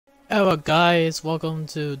Hello guys, welcome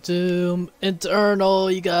to Doom Eternal,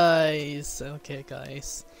 you guys. Okay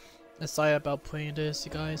guys, I'm sorry about playing this,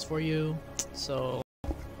 you guys, for you. So,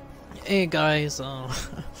 hey guys,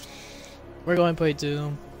 we're going to play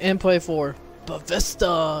Doom and play for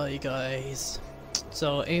Bethesda, you guys.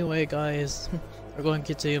 So anyway guys, we're going to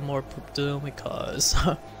continue more Doom because,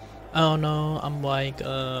 I don't know, I'm like,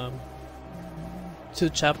 2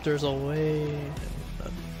 chapters away.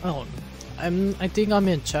 I don't know. I think I'm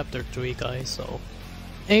in chapter 3, guys. So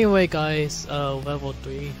anyway guys, level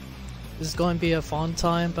 3. This is going to be a fun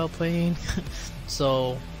time about playing.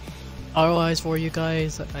 So otherwise for you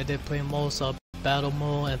guys, I did play most of battle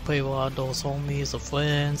mode and play a lot of those homies, the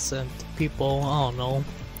friends and people. I don't know,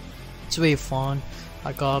 it's really fun.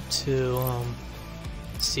 I got up to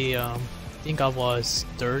I think I was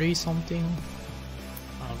 30 something.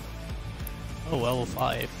 Oh, level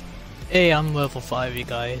 5. Hey, I'm level 5, you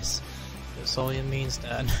guys. So it means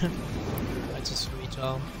that I just reach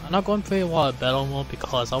out. I'm not going to play a lot of battle mode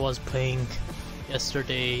because I was playing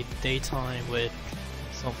yesterday daytime with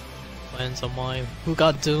some friends of mine who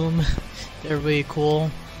got Doom. They're really cool.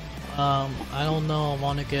 I don't know, I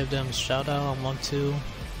want to give them a shout out. I want to,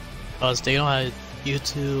 because they don't have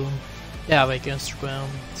YouTube. Yeah, like Instagram.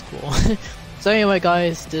 It's cool. So anyway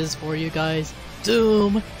guys, this is for you guys.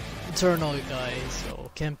 Doom Eternal, you guys. So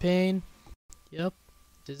campaign. Yep,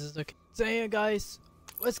 this is the. So yeah guys,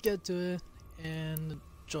 let's get to it and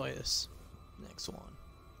enjoy this next one.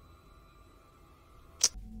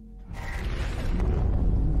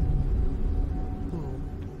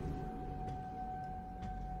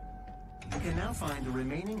 You can now find the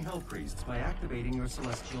remaining Hell Priests by activating your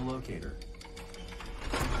Celestial Locator.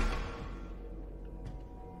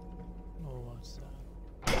 Oh, what's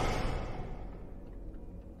that?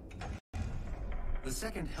 The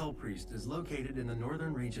second Hell Priest is located in the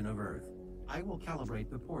northern region of Earth. I will calibrate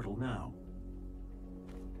the portal now.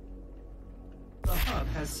 The hub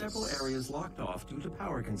has several areas locked off due to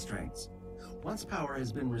power constraints. Once power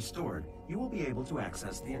has been restored, you will be able to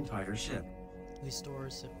access the entire ship. Restore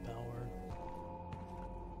ship power.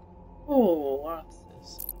 Oh, what's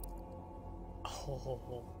This. Oh.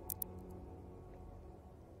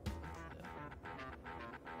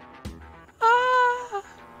 Ah!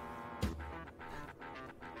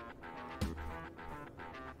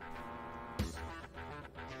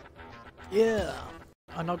 Yeah,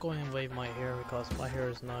 I'm not going to wave my hair because my hair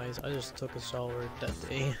is nice. I just took a shower that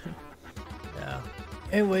day. Yeah.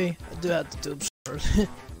 Anyway, I do have to do shower.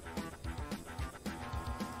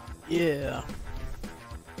 Yeah.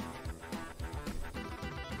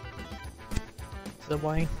 Is that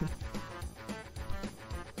why?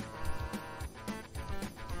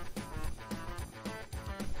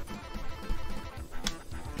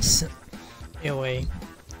 Anyway.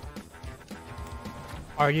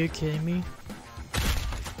 Are you kidding me?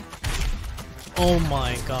 Oh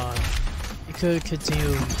my god. You could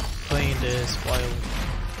continue playing this while...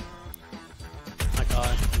 Oh my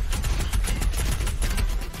god.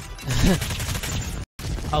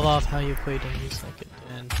 I love how you play the music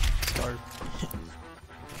and start.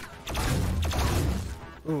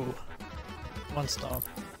 Ooh. One stop.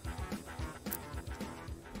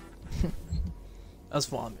 That's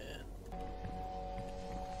fun, man.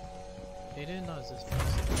 They didn't know this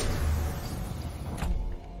first.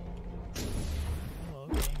 Oh,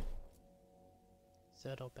 okay.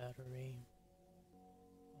 Settle battery.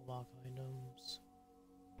 Unlock items.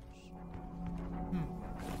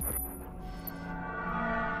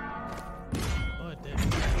 Oh, it did.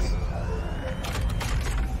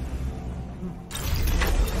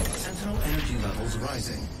 Sentinel energy levels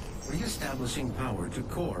rising. Re-establishing power to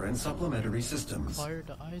core and supplementary systems. Fire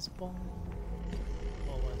the ice bomb.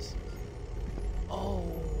 What was? Oh.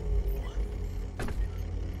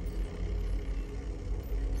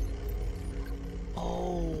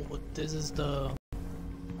 Oh, this is the.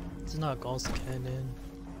 It's not a ghost cannon.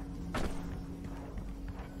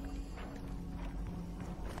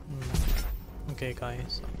 Okay,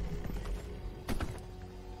 guys.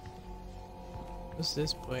 What's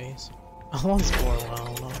this place? I want to score a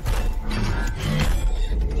while though.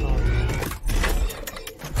 Oh, no.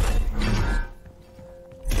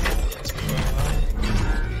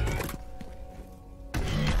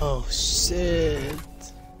 Oh shit.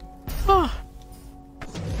 Ah.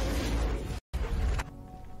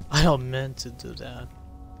 I don't meant to do that.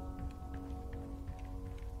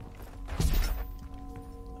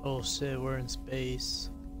 Oh shit, we're in space.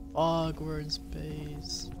 Fuck, we're in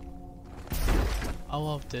space. I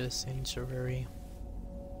love this sanctuary.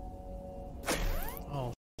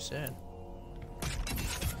 Oh shit.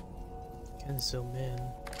 Can zoom in.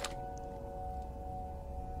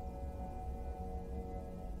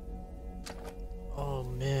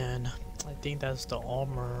 think that's the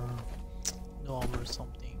armor. No armor or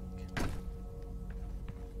something.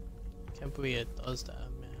 Can't believe it does that,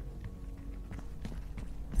 man.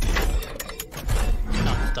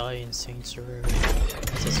 Not die in Sanctuary.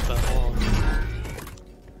 Just fell off.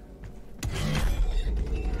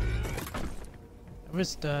 I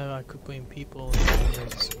wish that I could bring people in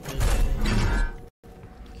this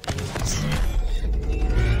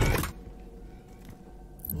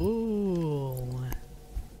Ooh.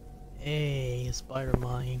 Hey,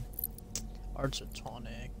 Spider-Mine.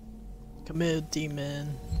 Archatronic. Commit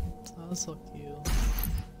Demon. Oh, that's so cute.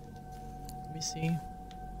 Let me see.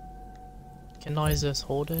 Can I just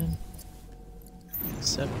hold it?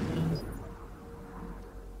 Accept it?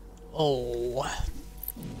 Oh.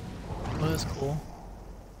 Oh, that's cool.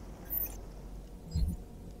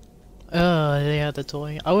 They had the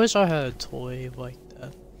toy. I wish I had a toy like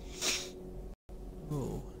that.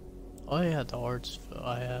 Ooh. I had the arts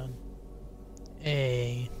I had.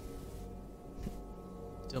 A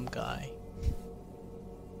dumb guy.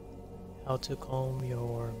 How to comb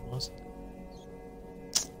your mustache.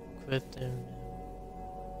 Quit them.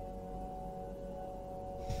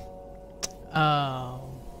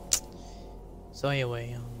 So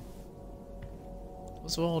anyway,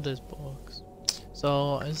 what's with all these books?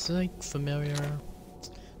 So it's like familiar.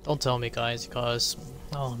 Don't tell me, guys, because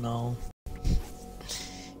I don't know.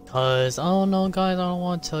 Cause I don't know, guys. I don't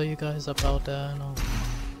want to tell you guys about that. No.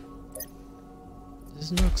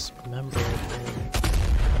 This looks memorable.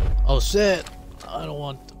 Oh shit! I don't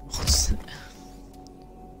want to.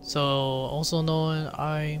 So also knowing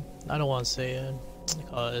I don't want to say it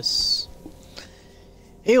because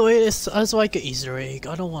anyway, it's like an Easter egg.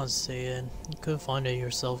 I don't want to say it. You could find it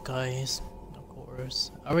yourself, guys. Of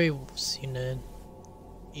course, I already seen it.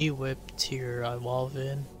 E-whip tier. I love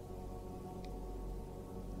it.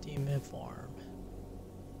 Demon Farm.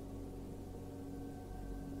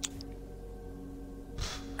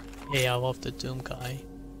 Yeah, I love the Doom guy.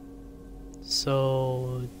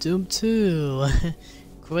 So Doom 2.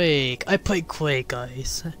 Quake. I played Quake,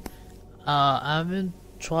 guys. I haven't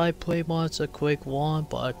tried play much of Quake 1,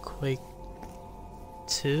 but Quake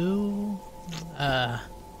 2. I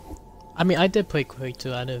mean, I did play Quake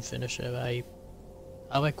 2. I didn't finish it. I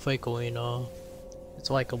like Quake Arena. It's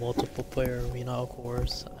like a multiple player arena, of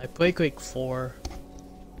course. I played Quake 4.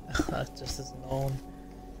 Just as known.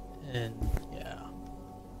 And yeah.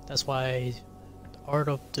 That's why the Art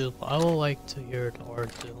of Doom. I would like to hear the Art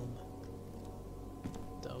of Doom.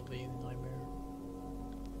 That would be a nightmare.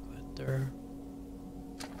 Right there.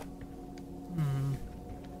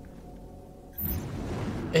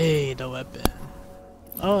 Hey, the weapon.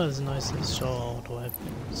 Oh, it's nice to show all the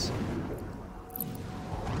weapons.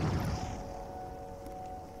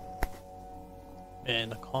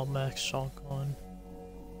 And the combat shotgun.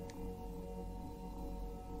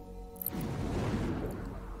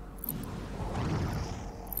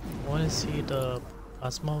 Want to see the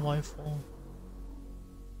plasma rifle?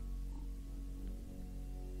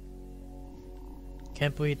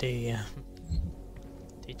 Can't believe they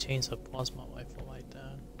changed the plasma rifle like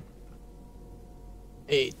that.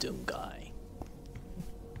 Hey, Doom guy.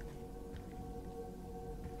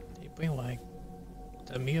 They bring like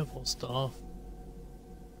the medieval stuff.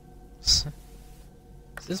 Is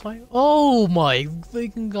this why? Oh my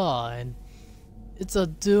freaking god! It's a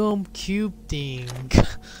Doom cube thing.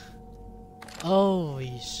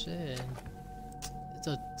 Holy shit! It's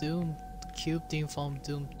a Doom cube thing from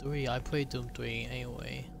Doom 3. I played Doom 3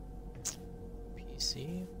 anyway.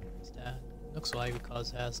 PC? What's that? Looks like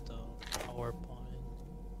because it has the power button.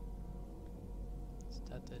 Is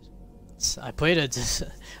that the? I played it.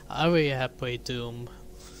 I already have played Doom.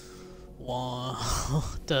 Wow,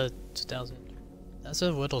 the 2000. That's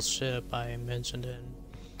a little ship I mentioned in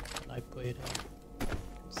when I played it.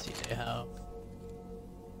 See, they have.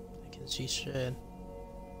 I can see shit.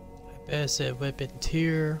 I bet it said weapon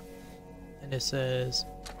tier, and it says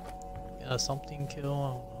something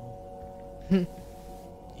kill. I don't know.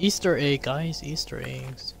 Easter egg, guys. Easter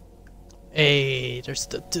eggs. Hey, there's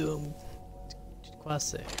the Doom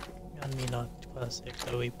classic. I mean, not classic.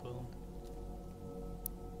 The reboot.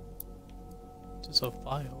 Just a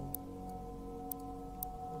file.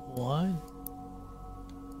 What?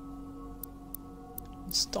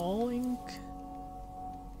 Installing?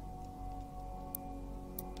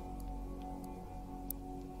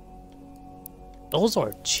 Those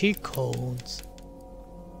are cheat codes.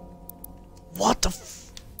 What the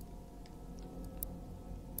f?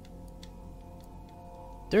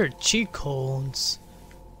 They're cheat codes.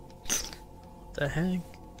 What the heck?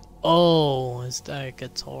 Oh, is that a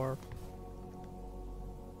guitar?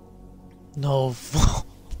 No.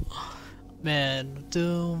 Man,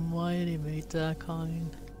 Doom, why did he make that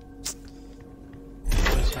kind?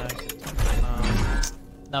 Wish I could,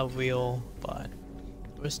 not real, but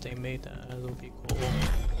wish they made that. It would be cool.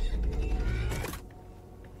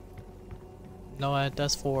 No,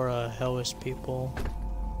 that's for hellish people.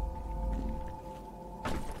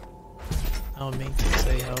 I don't mean to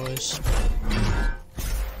say hellish.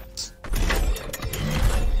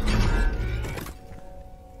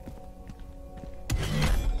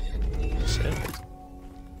 Shit.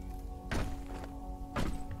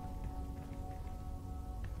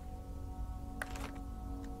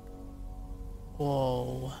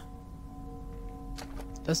 Whoa.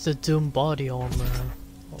 That's the Doom body armor.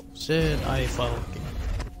 Oh shit, I fell again.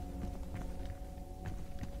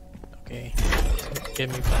 Okay, get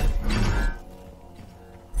me back.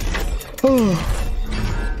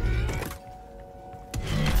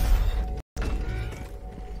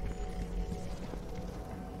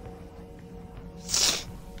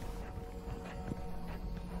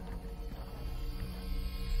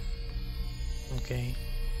 Okay.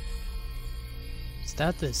 Is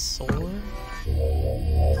that the sword?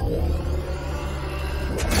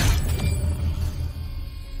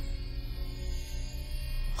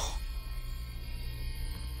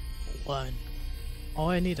 One. Oh,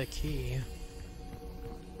 I need a key.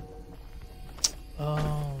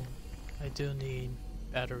 Oh, I do need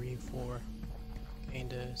battery for getting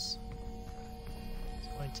this. It's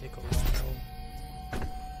going to take a while.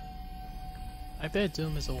 I bet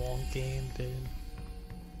Doom is a long game, but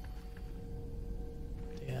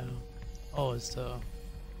yeah. Oh, it's the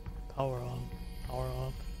power up. Power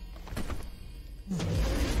up.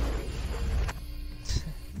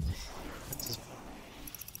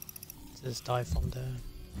 Just die from that.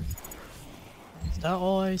 Is that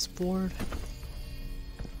all I explored?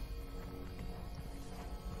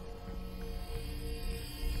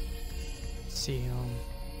 Let's see,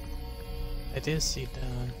 I did see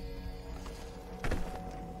that.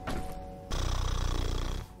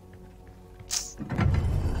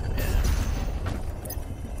 Yeah.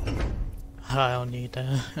 I don't need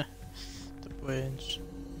that. The bridge.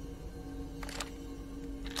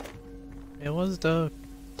 It was that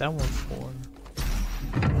one for?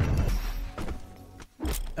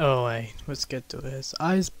 Oh wait, let's get to this.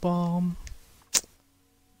 Ice bomb.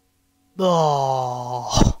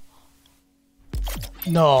 Oh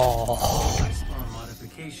no. Ice bomb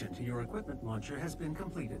modification to your equipment launcher has been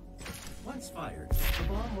completed. Once fired, the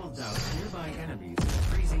bomb will douse nearby enemies in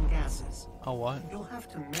freezing gases. Oh what? You'll have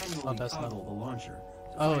to manually toggle the launcher.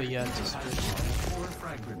 Oh yeah, just or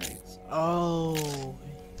frag grenades. oh.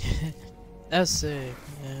 That's sick,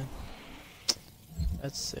 man.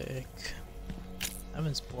 That's sick. I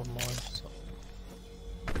haven't explored more, so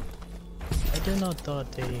I did not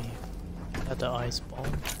thought they had the ice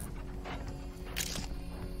bomb.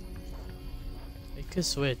 I could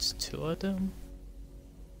switch two of them.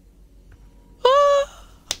 Ah!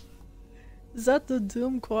 Is that the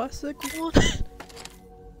Doom Classic one?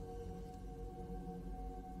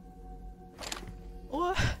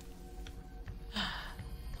 What?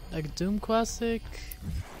 Like Doom Classic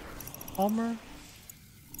armor?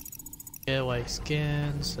 Yeah, like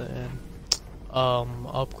skins and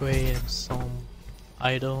upgrade some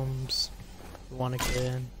items you wanna get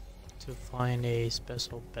in to find a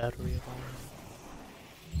special battery armor.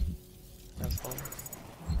 That's all.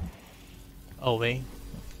 Oh wait.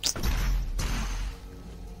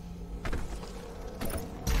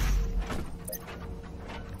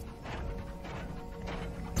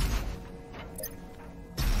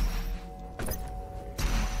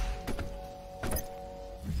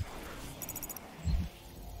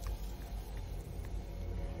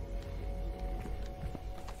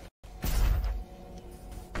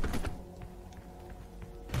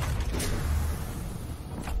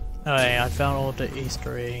 Alright, I found all the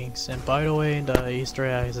Easter eggs, and by the way, the Easter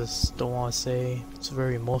eggs I just don't want to say, it's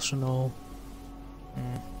very emotional.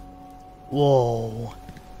 Whoa.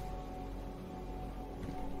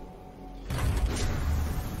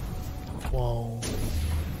 Whoa.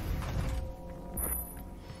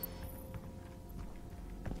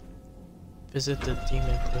 Visit the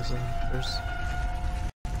demon prison first.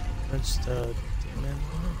 Where's the demon?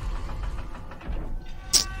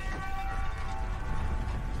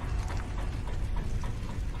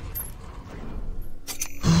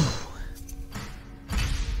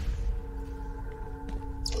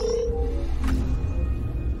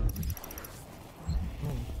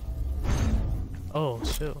 Oh,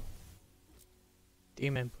 shoot.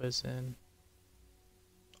 Demon prison.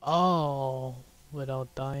 Oh,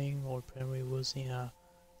 without dying or permanently losing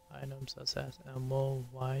items such as ammo,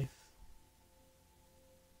 life.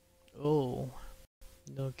 Oh,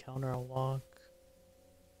 no counter unlock.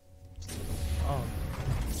 Oh,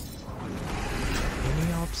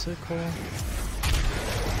 any obstacle?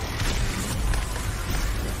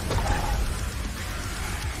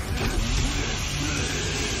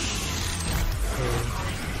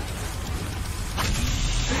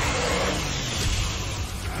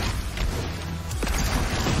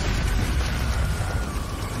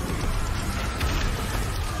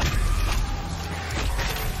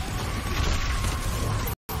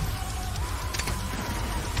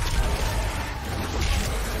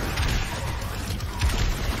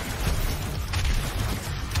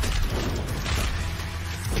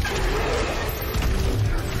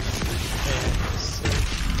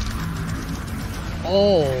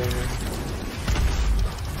 Oh.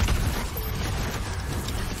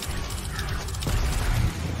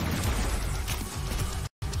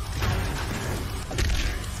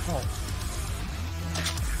 Oh.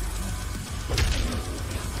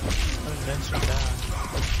 I didn't mention that.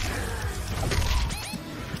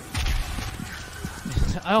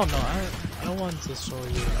 I don't know. I want to show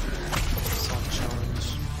you some challenge.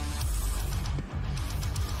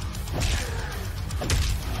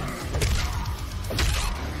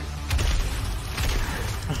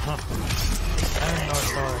 I'm not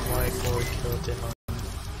sure why Gold killed him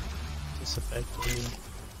unsuspectedly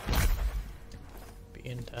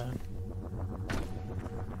being dead.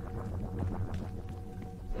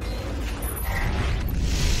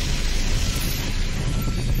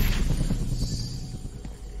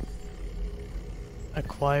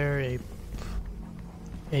 Acquire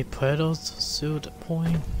a pedal suit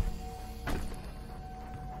point.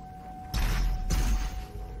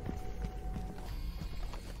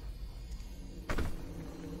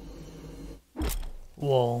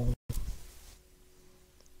 Whoa.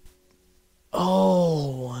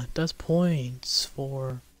 Oh, that's points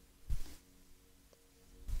for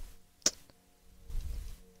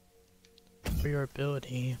your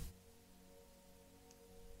ability.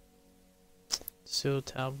 Suit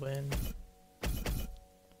tab win.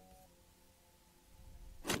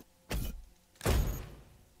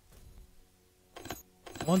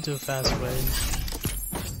 Won't do fast win.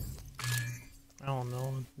 I don't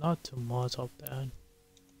know, not too much of that.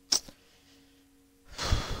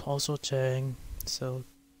 Also check so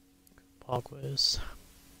progress.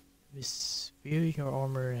 View your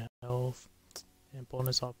armor and health and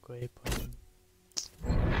bonus upgrade button.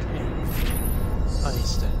 Okay.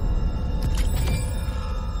 Nice then.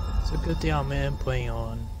 It's a good thing I'm playing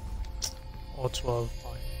on Ultra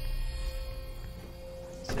Violent.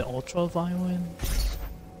 Is it Ultra Violent?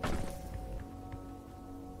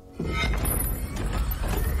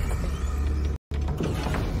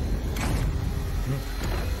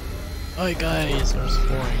 Alright guys, we're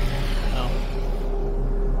exploring now.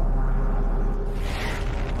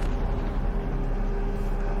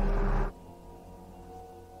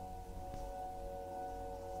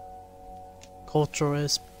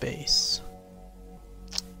 Culturist base.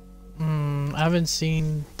 I haven't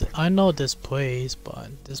seen. I know this place, but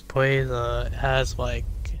this place has like.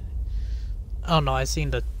 I don't know. I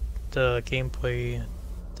seen the gameplay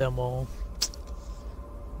demo.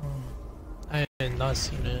 I had not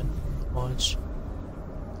seen it much.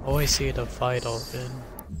 I always see the fight of it.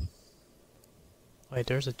 Wait,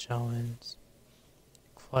 there's a challenge.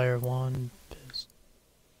 Fire 1,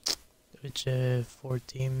 Reject 4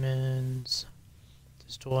 demons,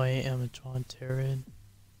 destroy Amatron turret.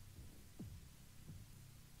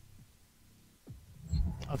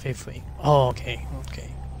 Okay, wait. Oh, okay,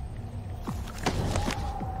 okay.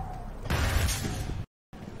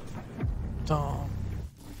 Oh.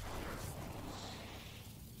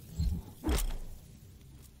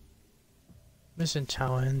 Mission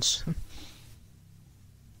challenge.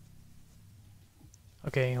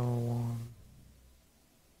 Okay, oh,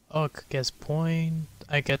 gets point.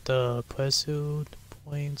 I get the pursuit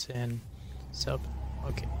points and sub.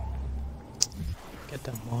 Okay, get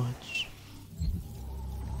that much.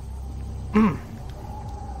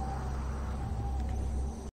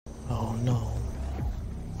 Oh no!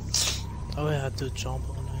 Oh, I had to jump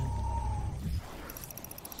on it.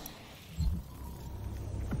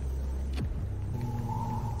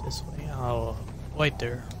 This way. Oh, wait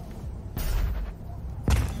there.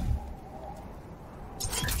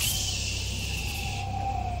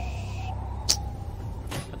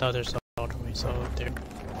 I thought there's another way, so up there.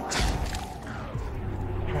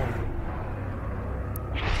 Oh.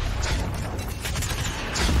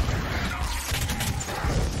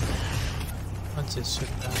 Once it shoot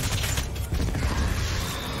down.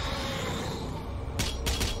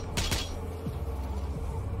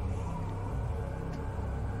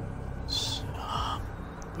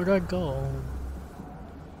 Where'd I go?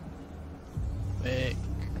 Wait.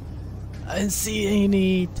 I didn't see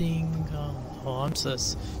anything. Oh, I'm so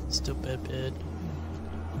stupid, bit.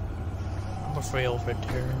 I'm afraid over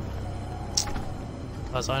there.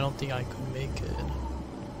 Because I don't think I could make it.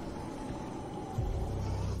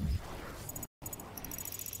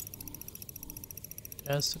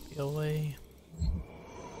 There has to be a way.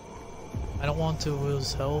 I don't want to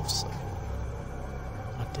lose health, so...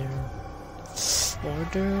 Not there. Over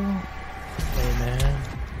there? Hey, man.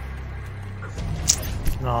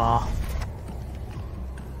 Nah. I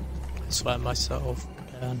sweat myself,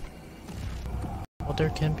 man. Well,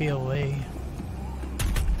 there can be a way.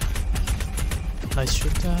 Can I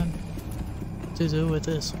shoot that? What to do with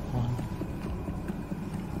this one?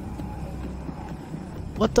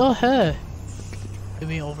 What the heck?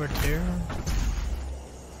 Maybe over there?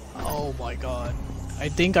 Oh my god. I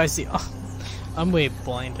think I see. I'm way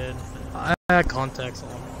blinded. I had contacts on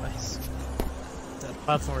my eyes. The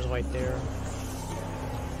platform is right there.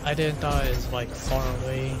 I didn't thought it was like far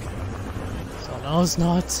away. So no, it's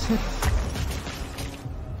not.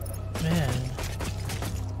 Man.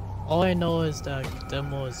 All I know is that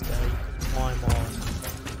demo is that you can climb on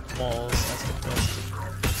walls. That's the best.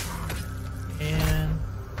 And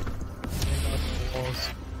walls.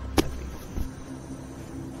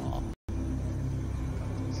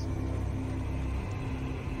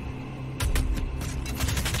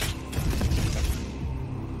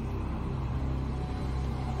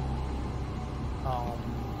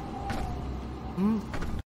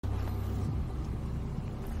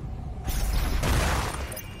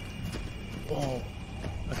 Whoa.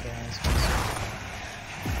 Okay, that's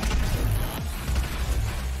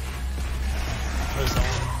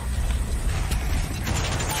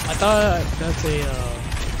I thought that's a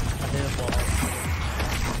hitball.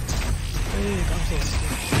 Hey, I'm so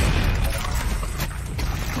stupid.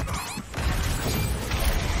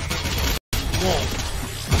 Whoa.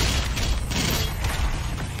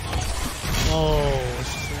 Oh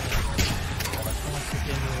shit. Someone could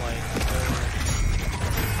give me like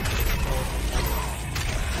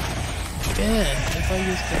again, if I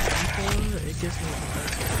use the controller, it gives me a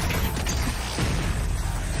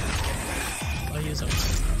I'll use it.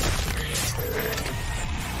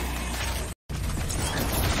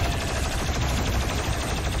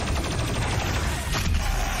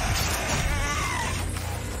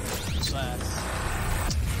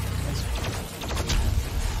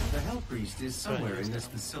 The Hell Priest is somewhere in this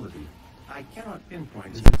facility. I cannot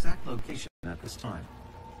pinpoint its exact location at this time.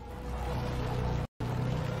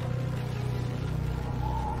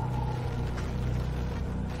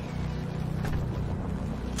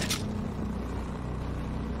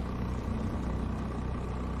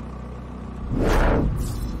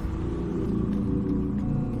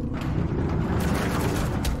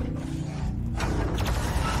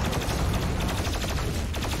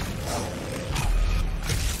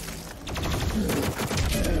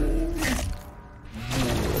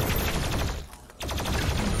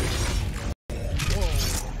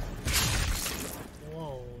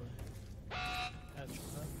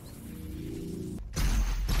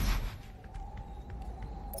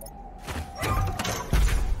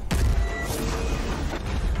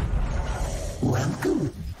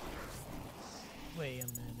 Wait a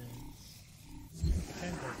minute.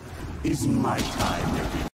 It's my time to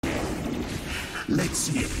begin. Let's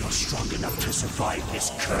see if you're strong enough to survive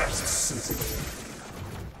this cursed season.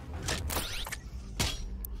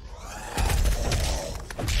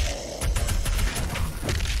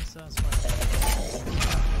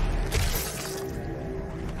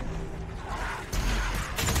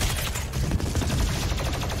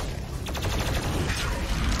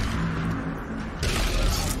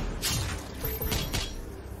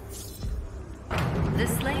 The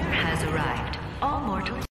Slayer has arrived. All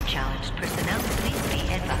mortal challenged personnel, please be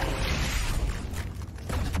advised.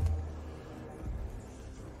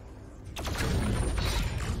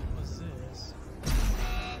 What's this?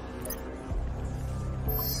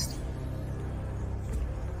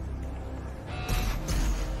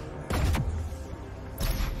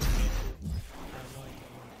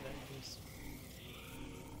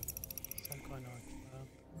 Some kind of trap.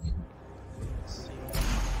 Let's see.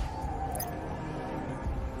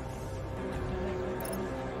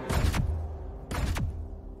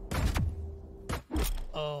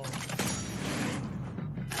 Oh.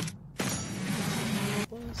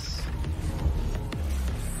 Bus.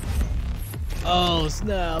 Oh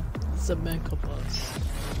snap! It's a mecha bus.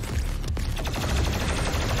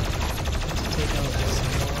 Let's take out this one.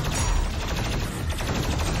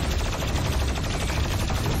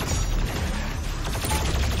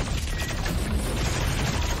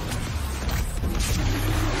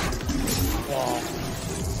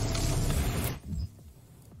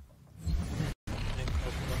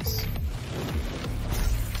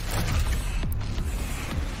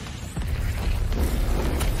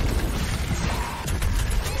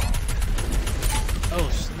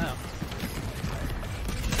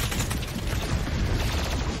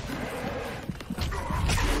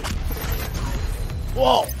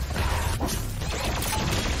 Whoa!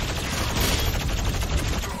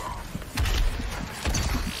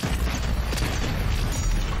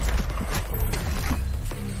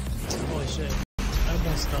 Holy shit. I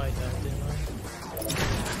almost died there, didn't I?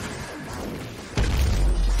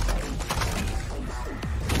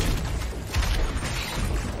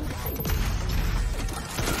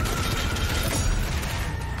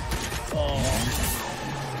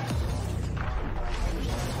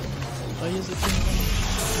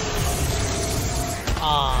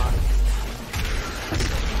 Ah.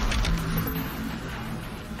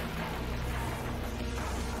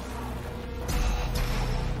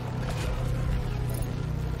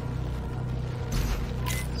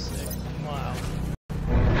 Sick. Wow.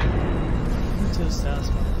 Too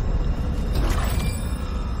satisfying.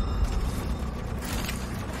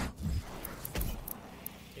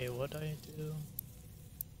 Okay, what do I do?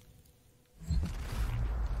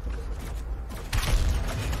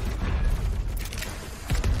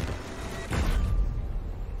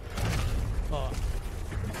 Whoa.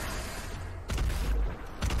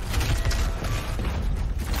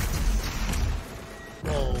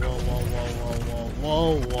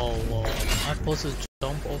 I'm supposed to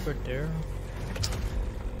jump over there?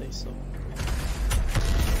 I think so.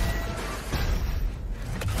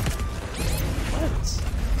 What?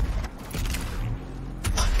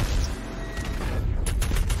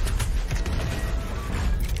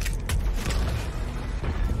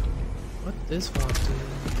 What this one do?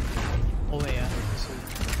 Oh wait, I have to see.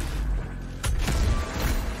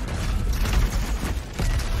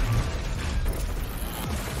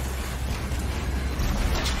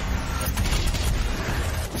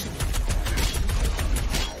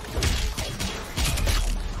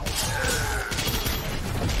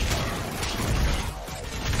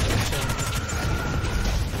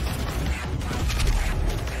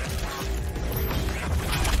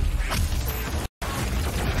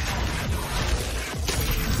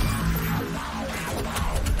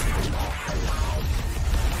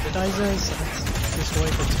 Did I just destroy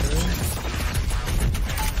the turret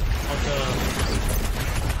of the...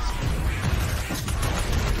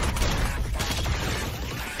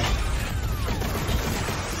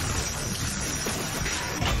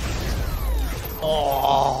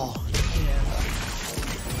 Oh, yeah.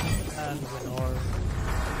 And went hard.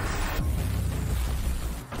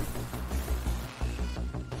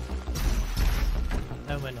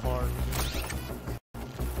 That went hard.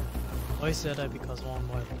 I said that because one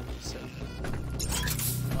more said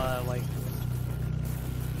like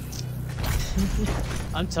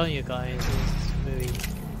I'm telling you guys, it's really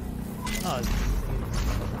it's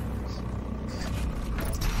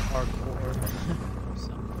hardcore.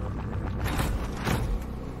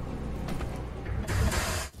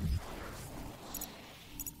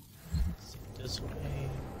 This way.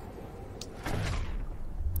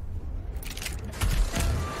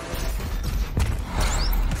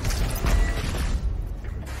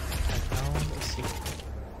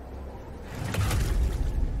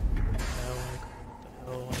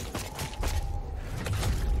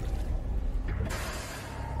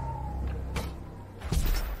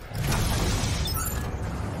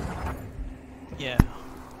 Yeah.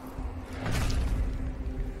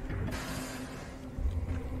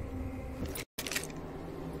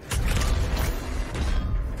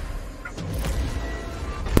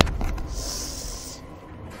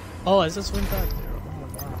 Oh, I just went back there. Oh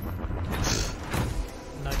wow.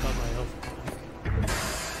 And I got my health back.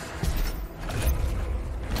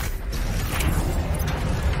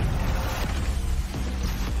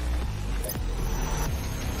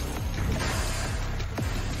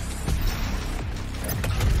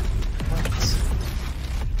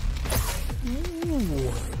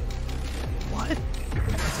 What?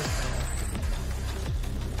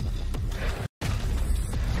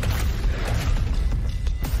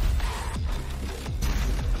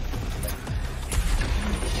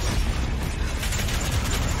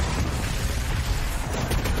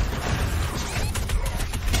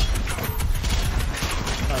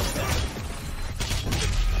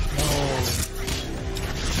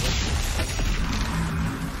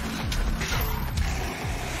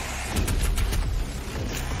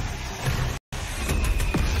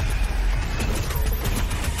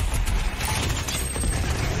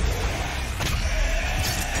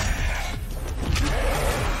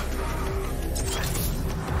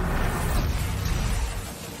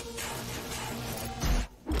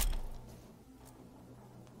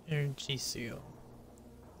 Energy seal.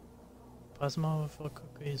 Plasma with a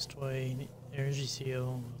cookie destroy energy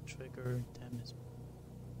seal trigger damage.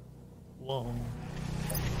 Whoa.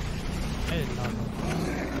 I did not know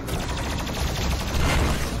that.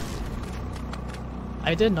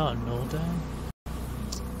 I did not know that.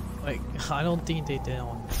 Like, I don't think they did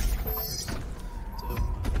on. Dude.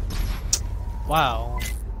 Wow.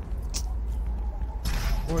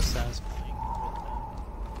 More satisfying with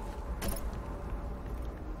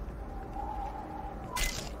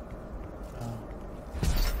them.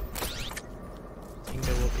 I think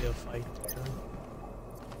there will be a fight there.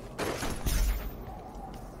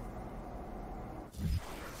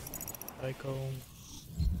 I go.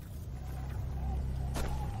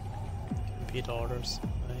 Beat orders.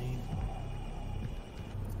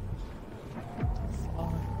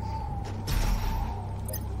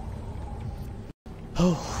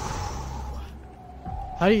 Oh,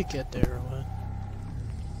 how do you get there, man?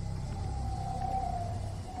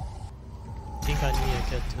 I think I need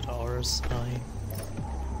to get to the other side.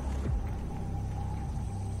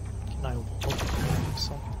 Can I walk or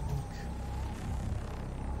something?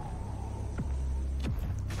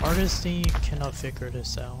 Hardest thing, you cannot figure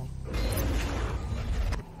this out.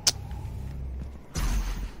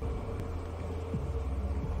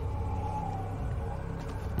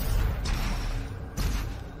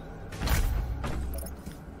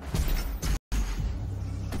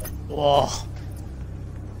 Whoa.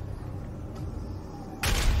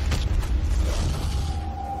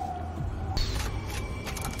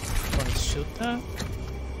 Can I shoot that?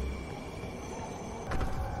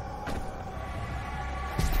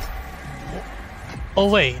 Oh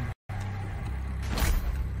wait.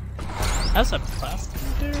 That's a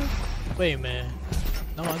platform there? Wait a minute.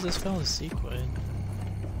 No, I just found a secret.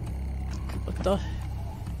 What the?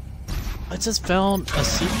 I just found a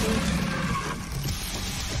secret?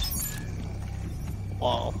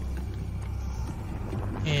 Wow.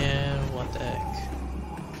 And what the heck?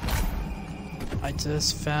 I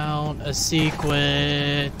just found a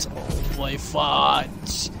secret. Oh my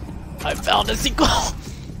fudge. I found a secret. I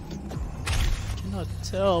cannot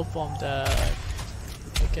tell from that.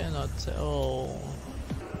 I cannot tell.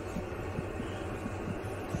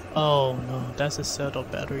 Oh no, that's a set of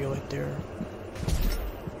battery right there.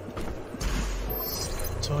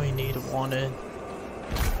 So I need wanted.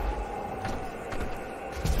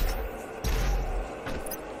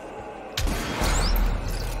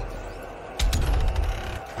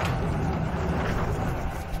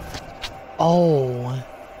 Oh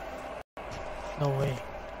no way!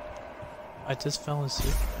 I just found a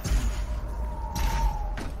secret.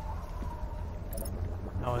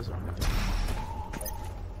 How is it?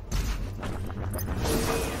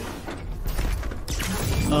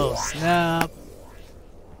 Oh snap!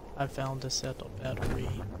 I found a set of battery.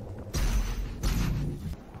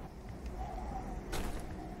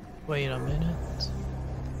 Wait a minute.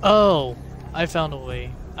 Oh! I found a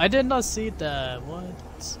way. I did not see that. What?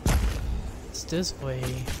 It's this way.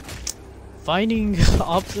 Finding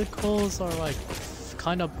obstacles are like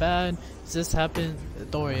kind of bad. This happened,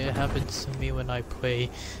 or it happened to me when I play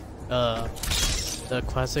the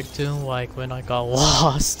classic Doom, like when I got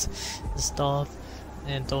lost and stuff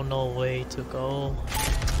and don't know way to go.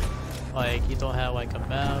 Like you don't have like a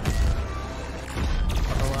map.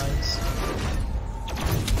 Otherwise,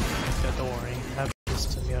 okay, don't worry. It happens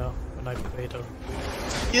to me when I play the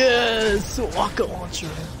yes rocket launcher.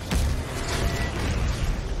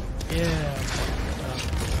 Yeah.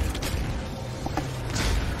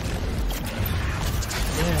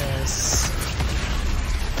 Yes.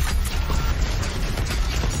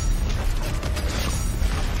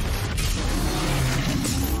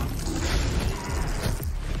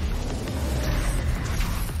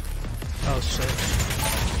 Oh shit.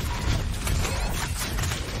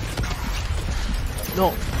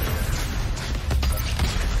 No.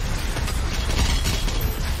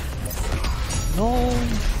 No,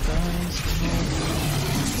 guys,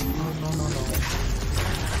 no.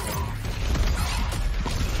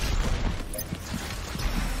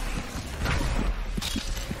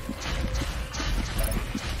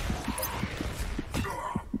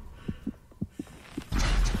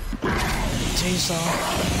 Chainsaw.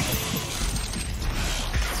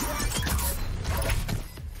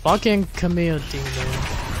 Fucking Camille demon.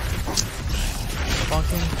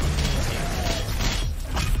 Fucking Camille demon.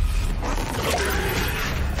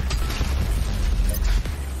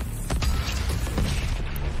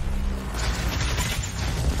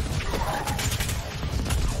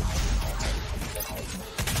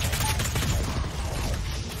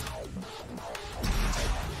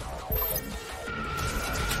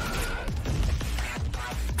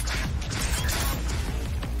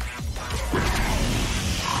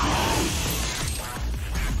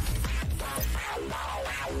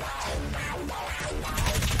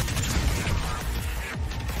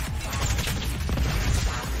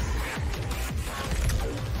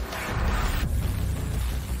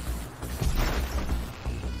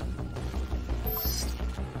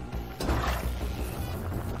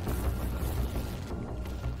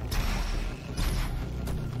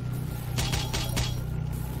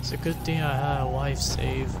 It's a good thing I had a wife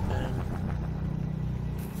save, man.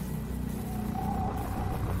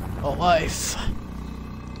 A wife.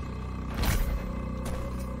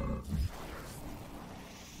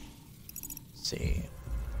 Let's see.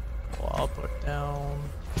 Go up or down.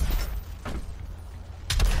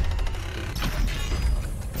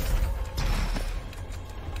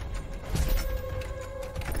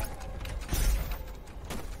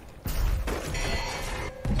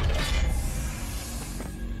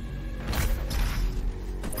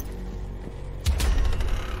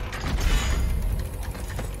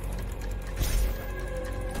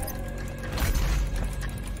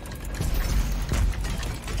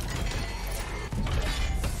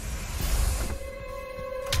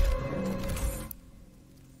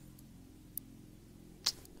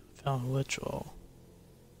 Found ritual.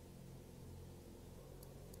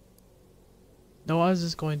 No, I was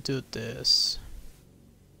just going to do this.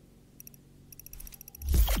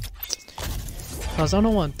 Cause I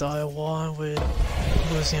don't want to die one with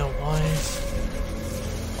losing a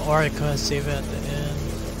wife. Or I couldn't save it at the end.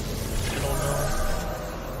 I don't know.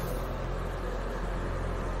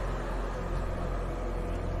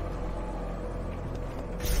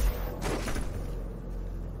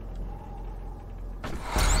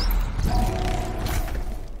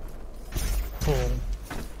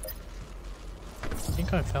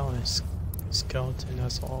 I found his skeleton,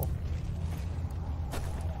 that's all.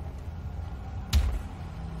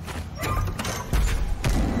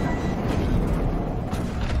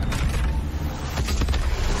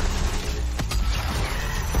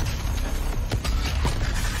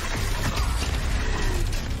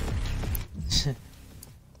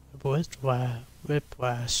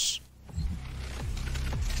 Whiplash.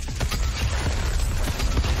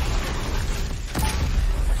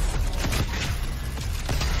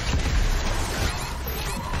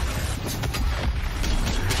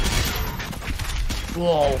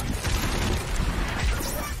 Whoa.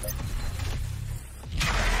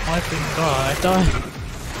 I think God, I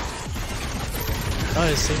thought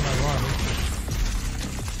it saved my life.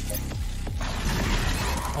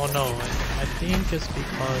 Oh no, I think it's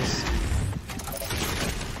because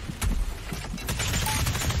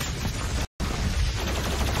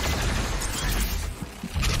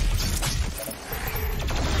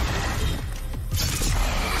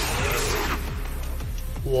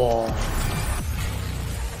whoa.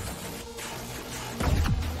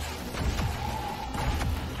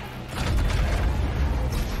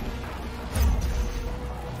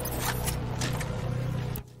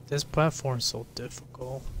 This platform's so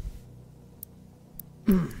difficult.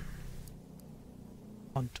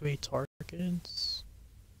 On 3 targets.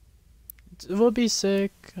 It would be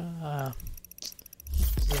sick.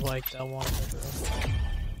 Just like that one better.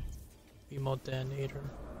 Remote detonator.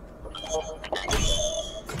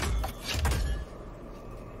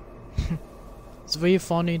 It's really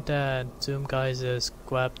funny that Zoom guys just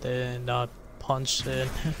grabbed it and not punched it.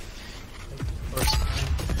 Like the first time.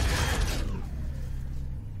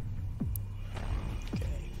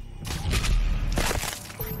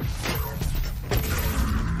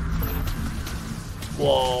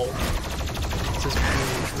 Whoa. Just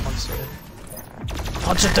punch it.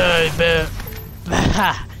 Punch it there, bit.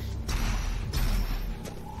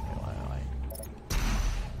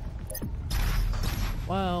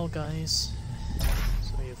 Wow, guys.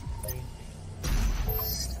 So you have free.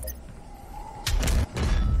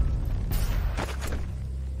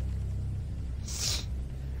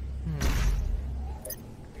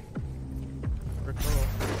 Where'd it go?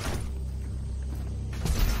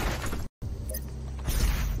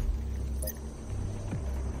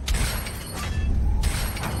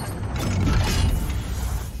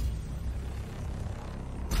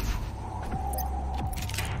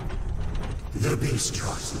 The beast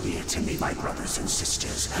draws near to me, my brothers and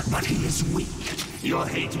sisters, but he is weak. Your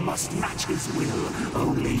hate must match his will.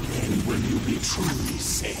 Only then will you be truly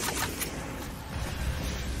saved.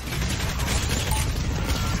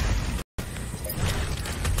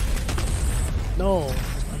 No,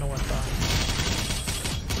 I know what that.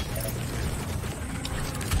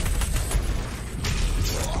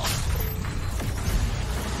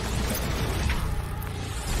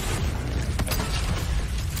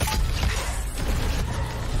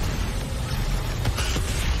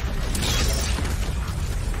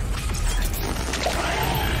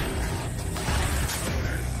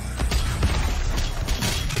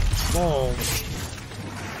 Whoa.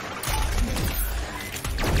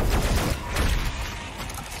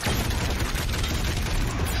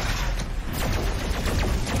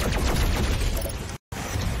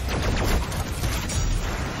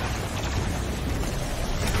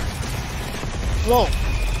 Whoa.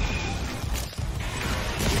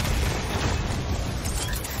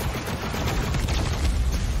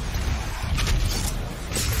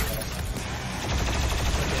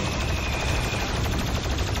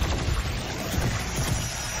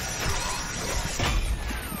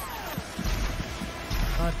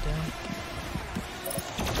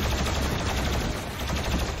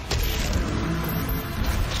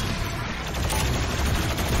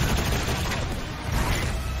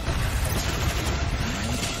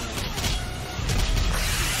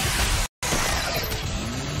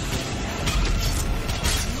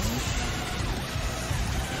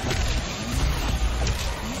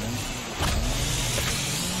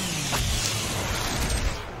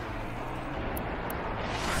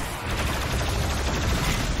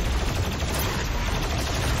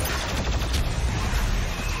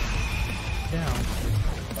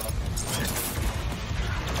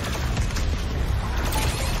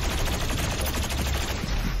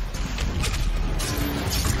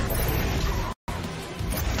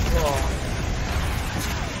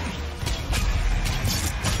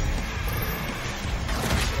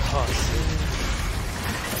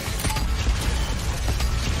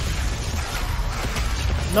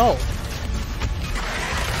 No!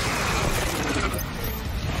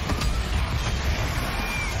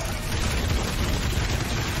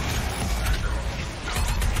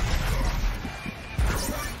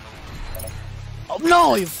 Oh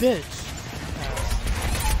no, you bitch!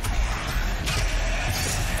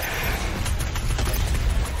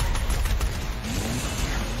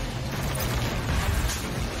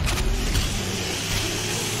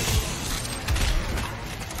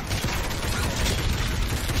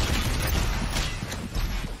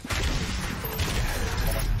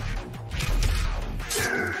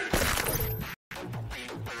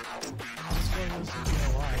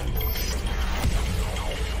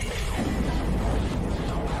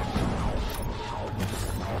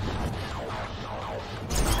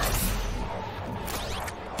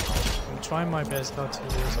 Trying my best not to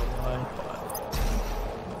lose a lot,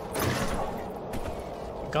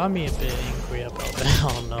 but got me a bit angry about it.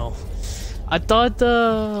 I don't know. I thought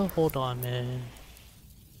the hold on, man.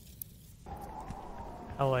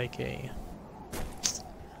 How like a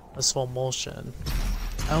slow motion.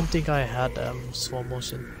 I don't think I had slow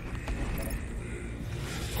motion.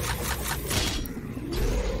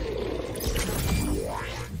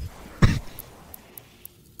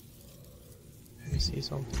 Let me see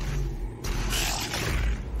something.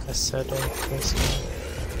 I said don't press it.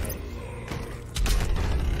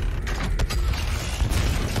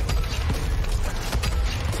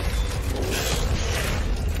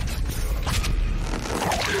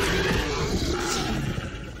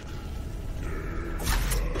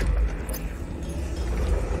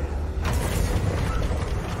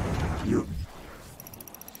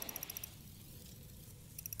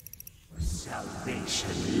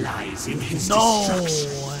 Salvation lies in his No! destruction.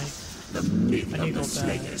 The myth I need of to the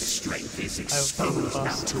go Slayer's strength is exposed I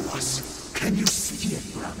now to us. Can you see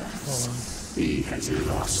it, brothers? He has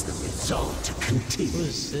lost the resolve to continue. Who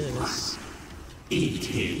is this? Eat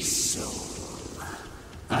his soul.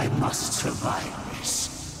 I must survive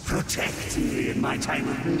this. Protect me in my time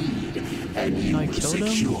of need, and you will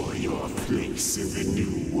secure your place in the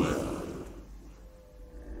new world.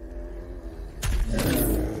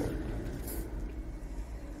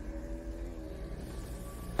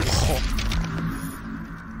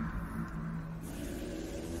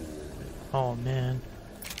 Oh man,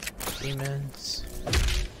 demons.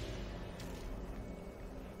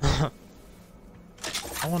 I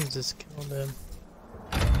want to just kill them.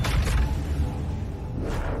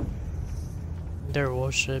 They're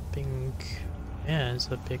worshipping. Yeah, it's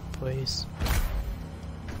a big place.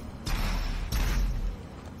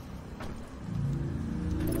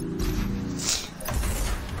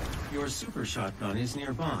 Your super shotgun is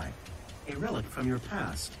nearby, a relic from your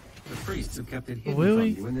past. The priests have kept it hidden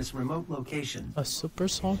Really? from you in this remote location. A super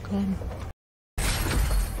shotgun?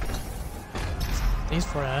 Thanks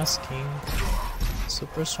for asking.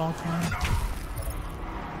 Super shotgun?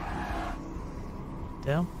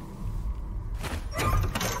 Damn.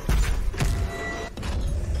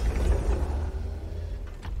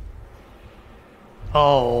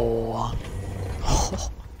 Oh.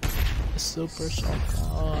 A super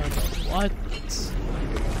shotgun. What?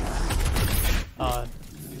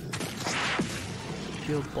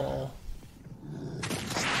 Shield ball.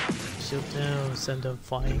 Shield down, send them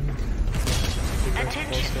flying.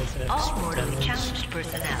 Attention, all mortally challenged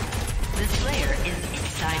personnel. The Slayer is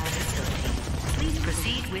inside the facility. Please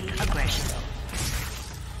proceed with aggression.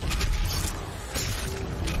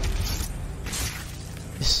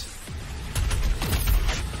 Yes.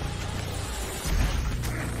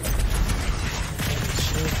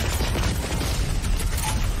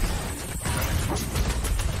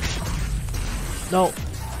 No.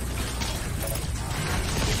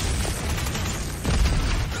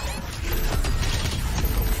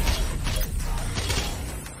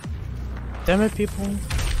 Damn it, people.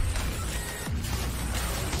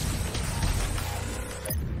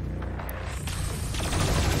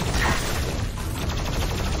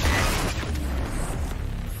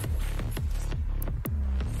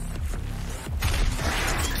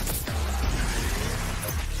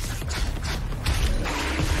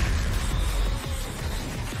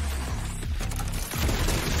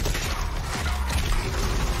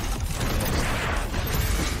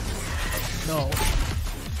 No.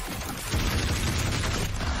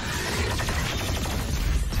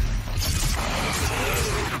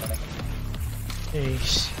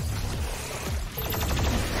 Ace.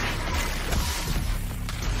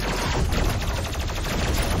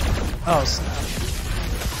 Oh snap.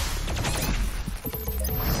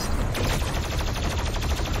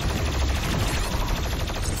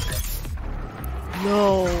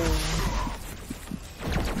 No.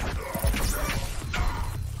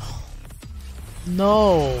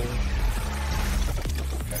 No.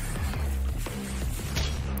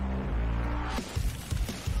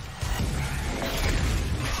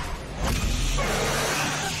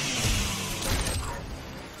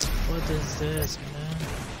 What is this, man?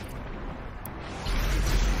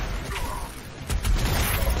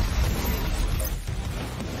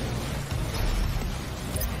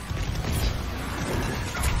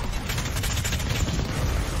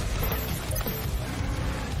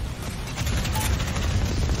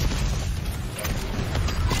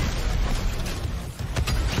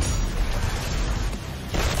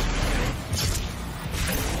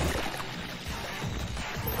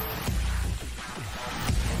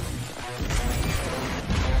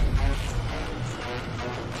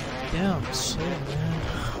 Damn, shit, man.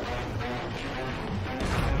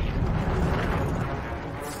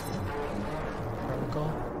 Where we go?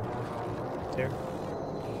 There.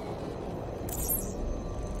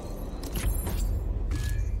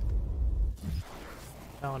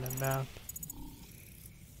 Down and map.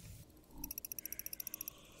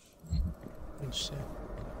 And shit.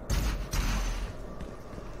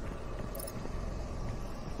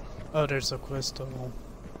 Oh, there's a crystal.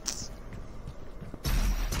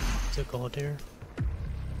 To go there.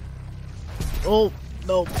 Oh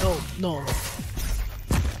no no no.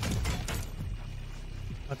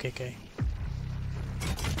 Okay.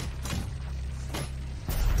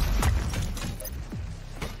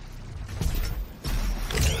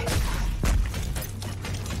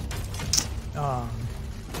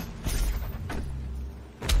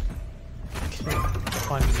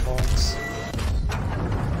 Finding balls.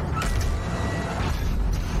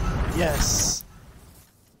 Yes.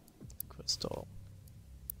 Crystal.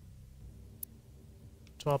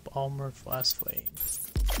 Drop armor, flash flame.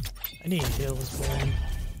 I need heals, boy.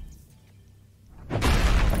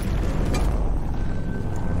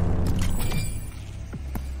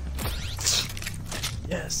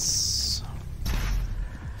 Yes.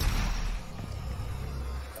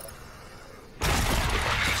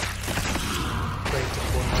 Break the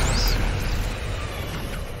corners.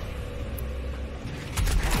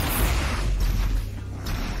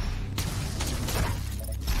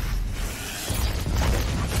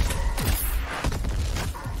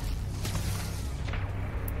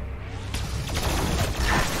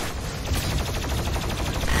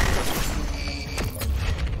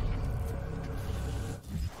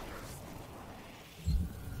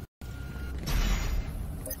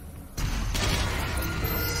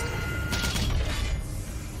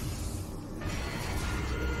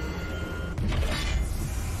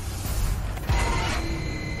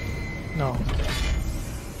 No.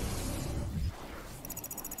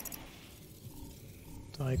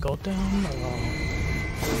 Do I go down or?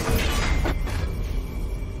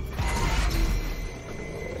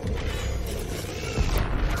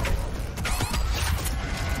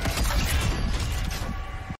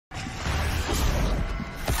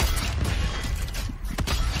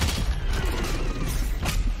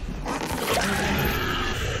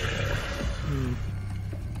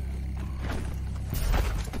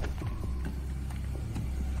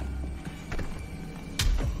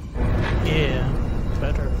 Yeah,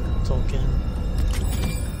 better token.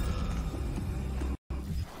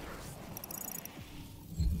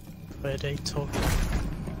 Better token.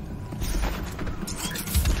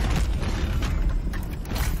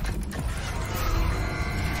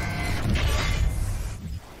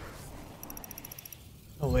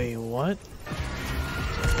 Oh wait, what?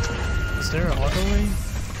 Is there an auto way?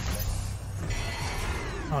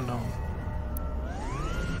 Oh no.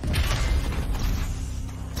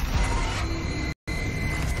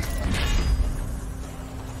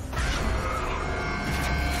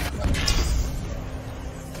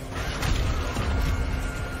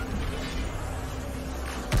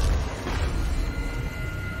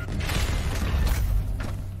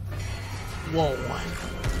 Whoa.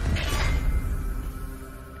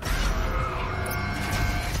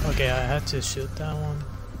 Okay, I had to shoot that one.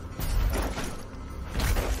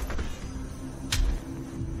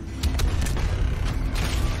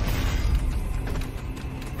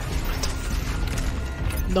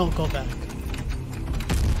 No, go back.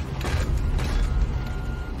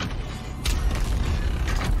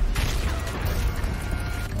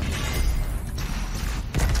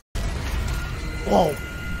 Whoa.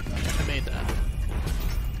 I made that.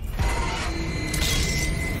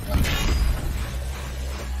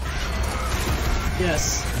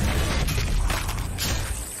 Yes.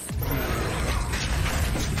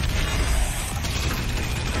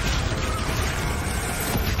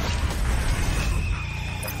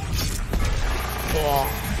 Whoa.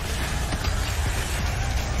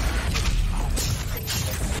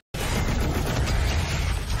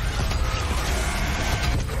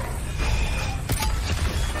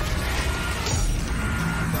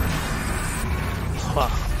 Wow.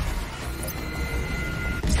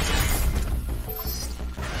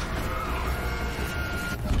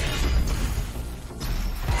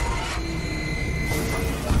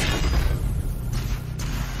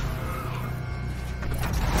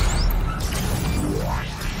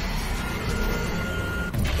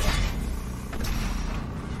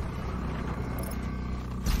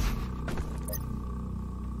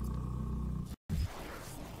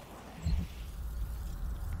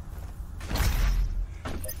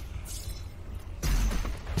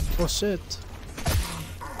 Oh shit.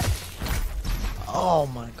 Oh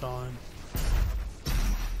my god.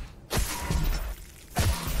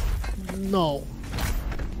 No.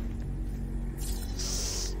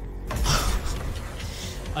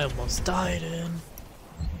 I almost died in.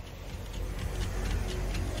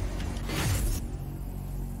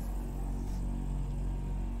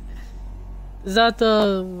 Is that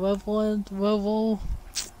the level?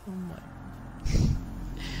 Oh my.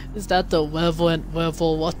 Is that the level?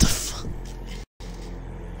 What the fuck?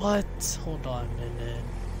 What? Hold on a minute.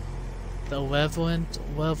 The level?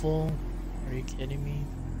 Are you kidding me?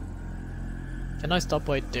 Can I stop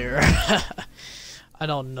right there? I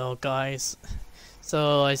don't know, guys.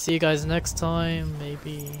 So I see you guys next time.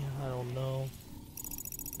 Maybe, I don't know.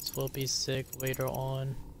 This will be sick later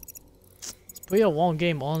on. It's pretty a long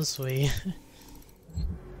game, honestly.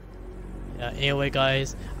 Yeah. Anyway,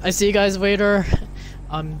 guys, I see you guys later.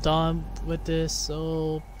 I'm done with this,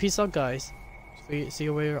 so peace out, guys. See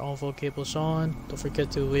you later on Vocable Sean. Don't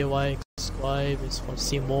forget to leave a like, subscribe if you want to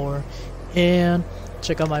see more, and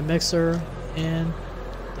check out my mixer. And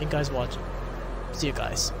thank you guys for watching. See you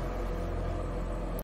guys.